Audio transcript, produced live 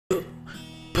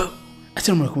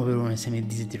Assalamualaikum everyone, Samir.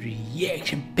 This is the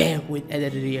reaction back with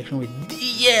another reaction with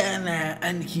Diana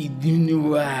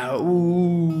Ankudinova.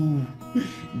 Ooh,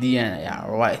 Diana, yeah,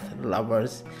 right,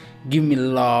 lovers. Give me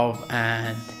love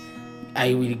and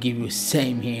I will give you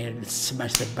same here.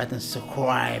 Smash the button,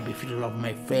 subscribe if you love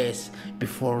my face.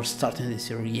 Before starting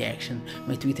this reaction,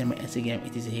 my Twitter, my Instagram,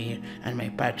 it is here, and my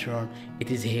Patreon,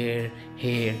 it is here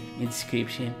in the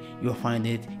description. You'll find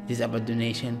it. It is about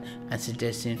donation and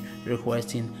suggesting,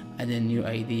 requesting, and a new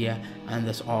idea, and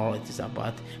that's all it is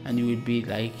about. And you will be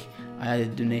like a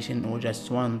donation or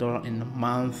just $1 in a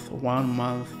month, 1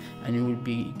 month, and you will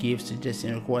be give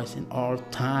suggesting, requesting all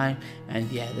time. And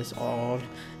yeah, that's all.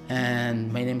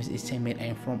 And my name is Samir. I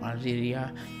am from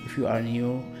Algeria. If you are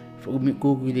new,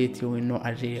 Google it, you will know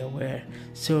Algeria where.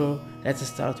 So let's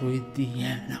start with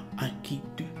Diana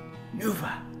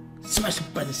Ankudinova. Smash the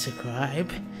button,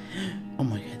 subscribe. Oh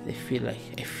my god, I feel it.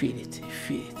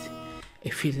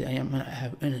 I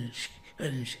have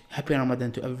energy. Happy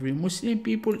Ramadan to every Muslim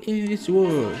people in this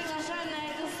world.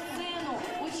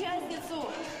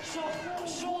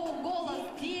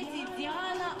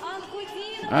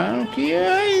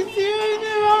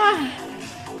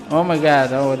 Oh my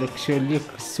god, oh, she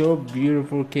looks so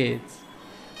beautiful, kids.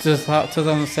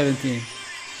 2017,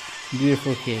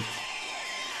 beautiful kids.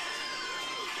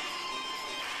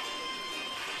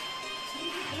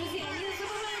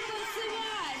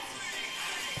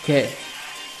 Okay.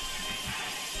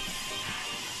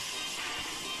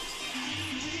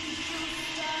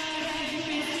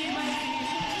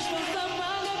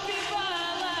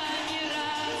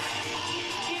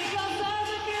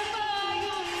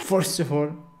 First of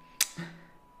all,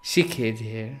 she came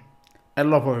here. I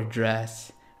love her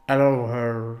dress. I love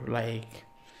her, like,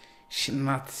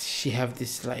 she have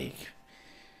this like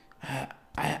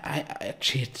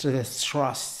she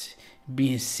trust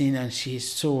being seen, and she's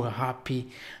so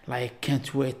happy, like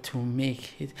can't wait to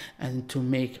make it and to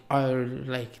make other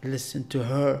like listen to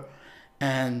her.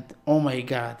 And oh my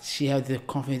god, she has the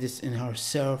confidence in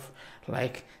herself,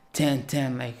 like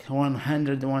 10 like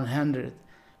 100.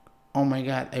 Oh my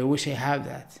god, I wish I have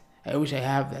that.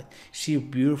 She a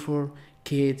beautiful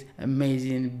kid,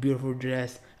 amazing, beautiful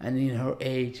dress, and in her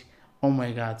age, oh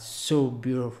my god, so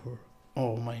beautiful.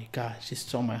 Oh my god, she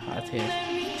stole my heart here.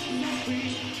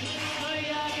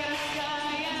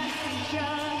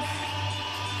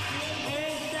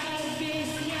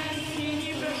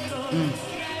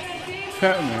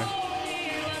 Ferah.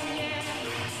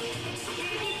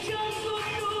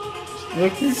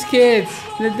 Look at these kids,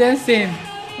 they're dancing.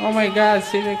 Oh my god,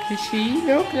 she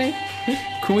look like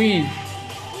queen.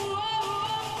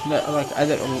 Like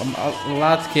other a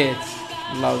lot of kids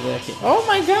love that kid. Oh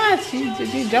my god,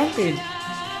 she jumping.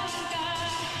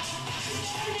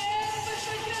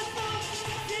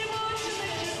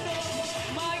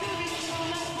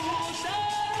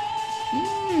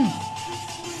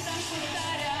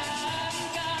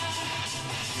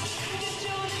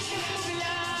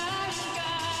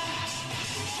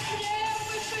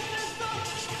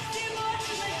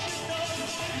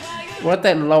 What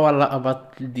I love a lot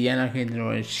about Diana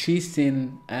Ankudinova, she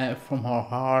sing from her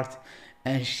heart,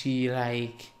 and she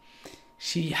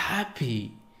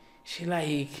happy, she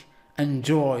like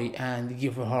enjoy and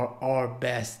give her our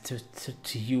best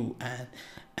to you,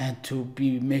 and to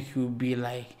be make you be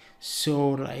like so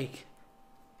like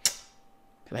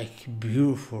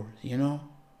beautiful, you know.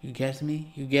 You get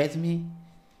me?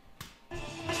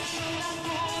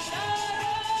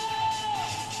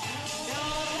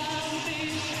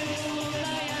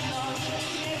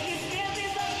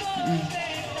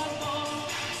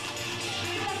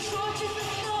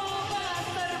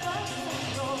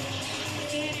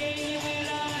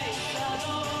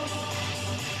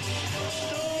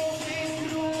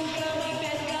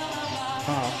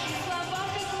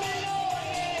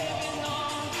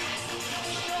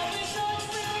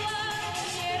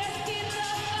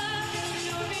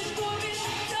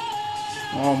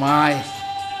 Oh my.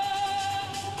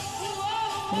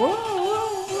 Whoa.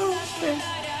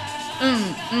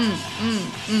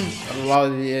 A lot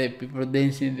of the people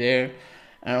dancing there,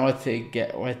 and what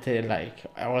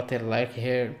I like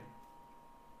here.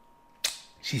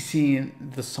 She singing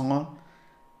the song,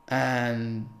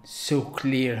 and so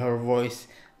clear her voice,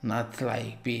 not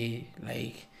like be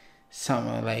like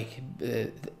someone like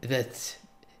that's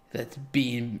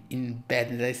being in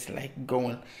bed, that's like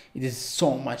going. It is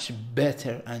so much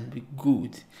better and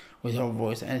good with her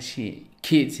voice, and she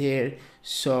kids here,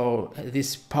 so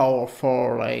this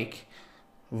powerful like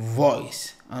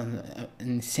voice and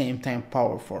in the same time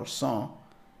powerful song,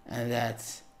 and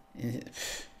that's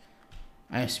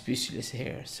I'm speechless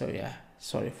here. So yeah,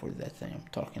 sorry for that, I am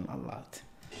talking a lot.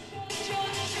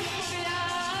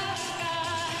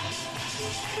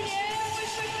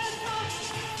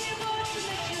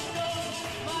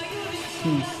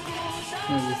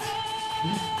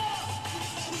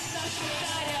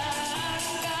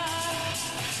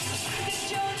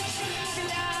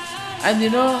 And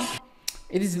you know,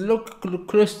 it is look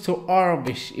close to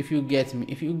Arabic, if you get me.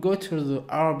 If you go to the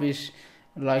Arabic,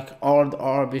 like old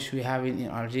Arabic we have it in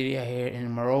Algeria here,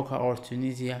 in Morocco or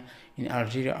Tunisia, in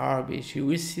Algeria Arabic, you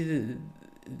will see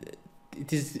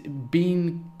it is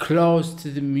being close to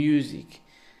the music,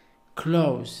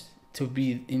 close to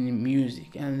be in the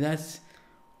music, and that's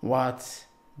what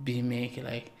be make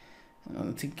like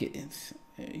to get it.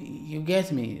 You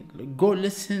get me? Go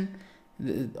listen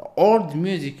the old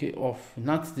music of,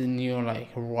 not the new like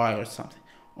Roy or something,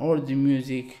 or the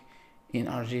music in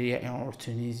Algeria or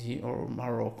Tunisia or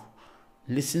Morocco.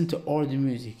 Listen to all the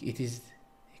music, it is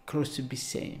close to be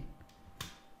same.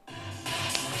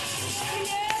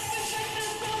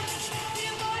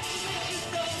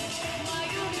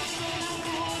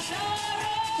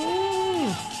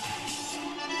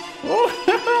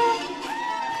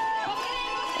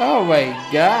 Oh my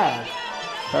god,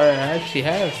 she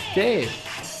has stage.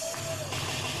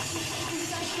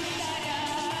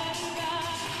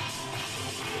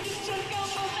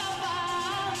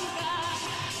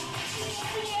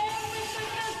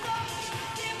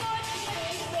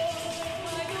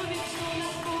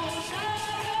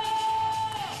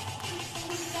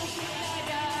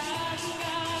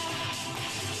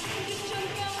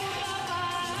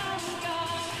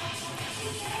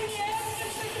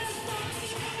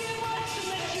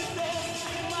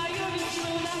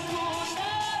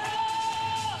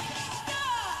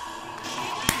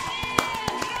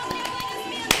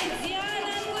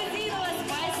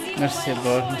 Merci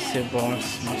bon.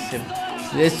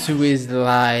 This is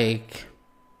like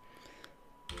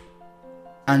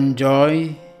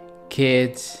enjoy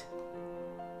kids,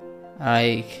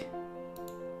 like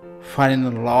fall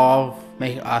in love,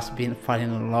 make us fall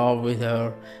in love with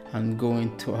her and go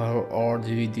into her old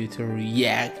video to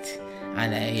react,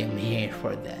 and I am here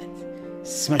for that.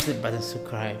 Smash the button,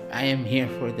 subscribe, I am here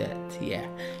for that. Yeah,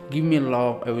 give me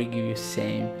love, I will give you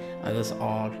same, and that's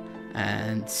all.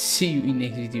 And see you in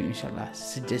next video, inshallah.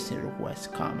 Suggestion,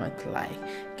 request, comment, like,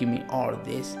 give me all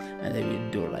this, and I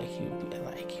will do like you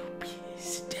be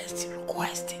suggesting,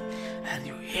 requesting, and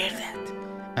you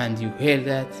hear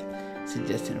that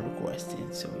suggesting,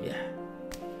 requesting. So yeah,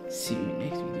 see you in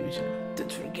next video, inshallah. Don't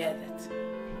forget it.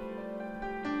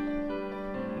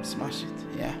 Smash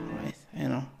it, yeah, right. You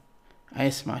know, I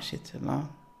smash it along.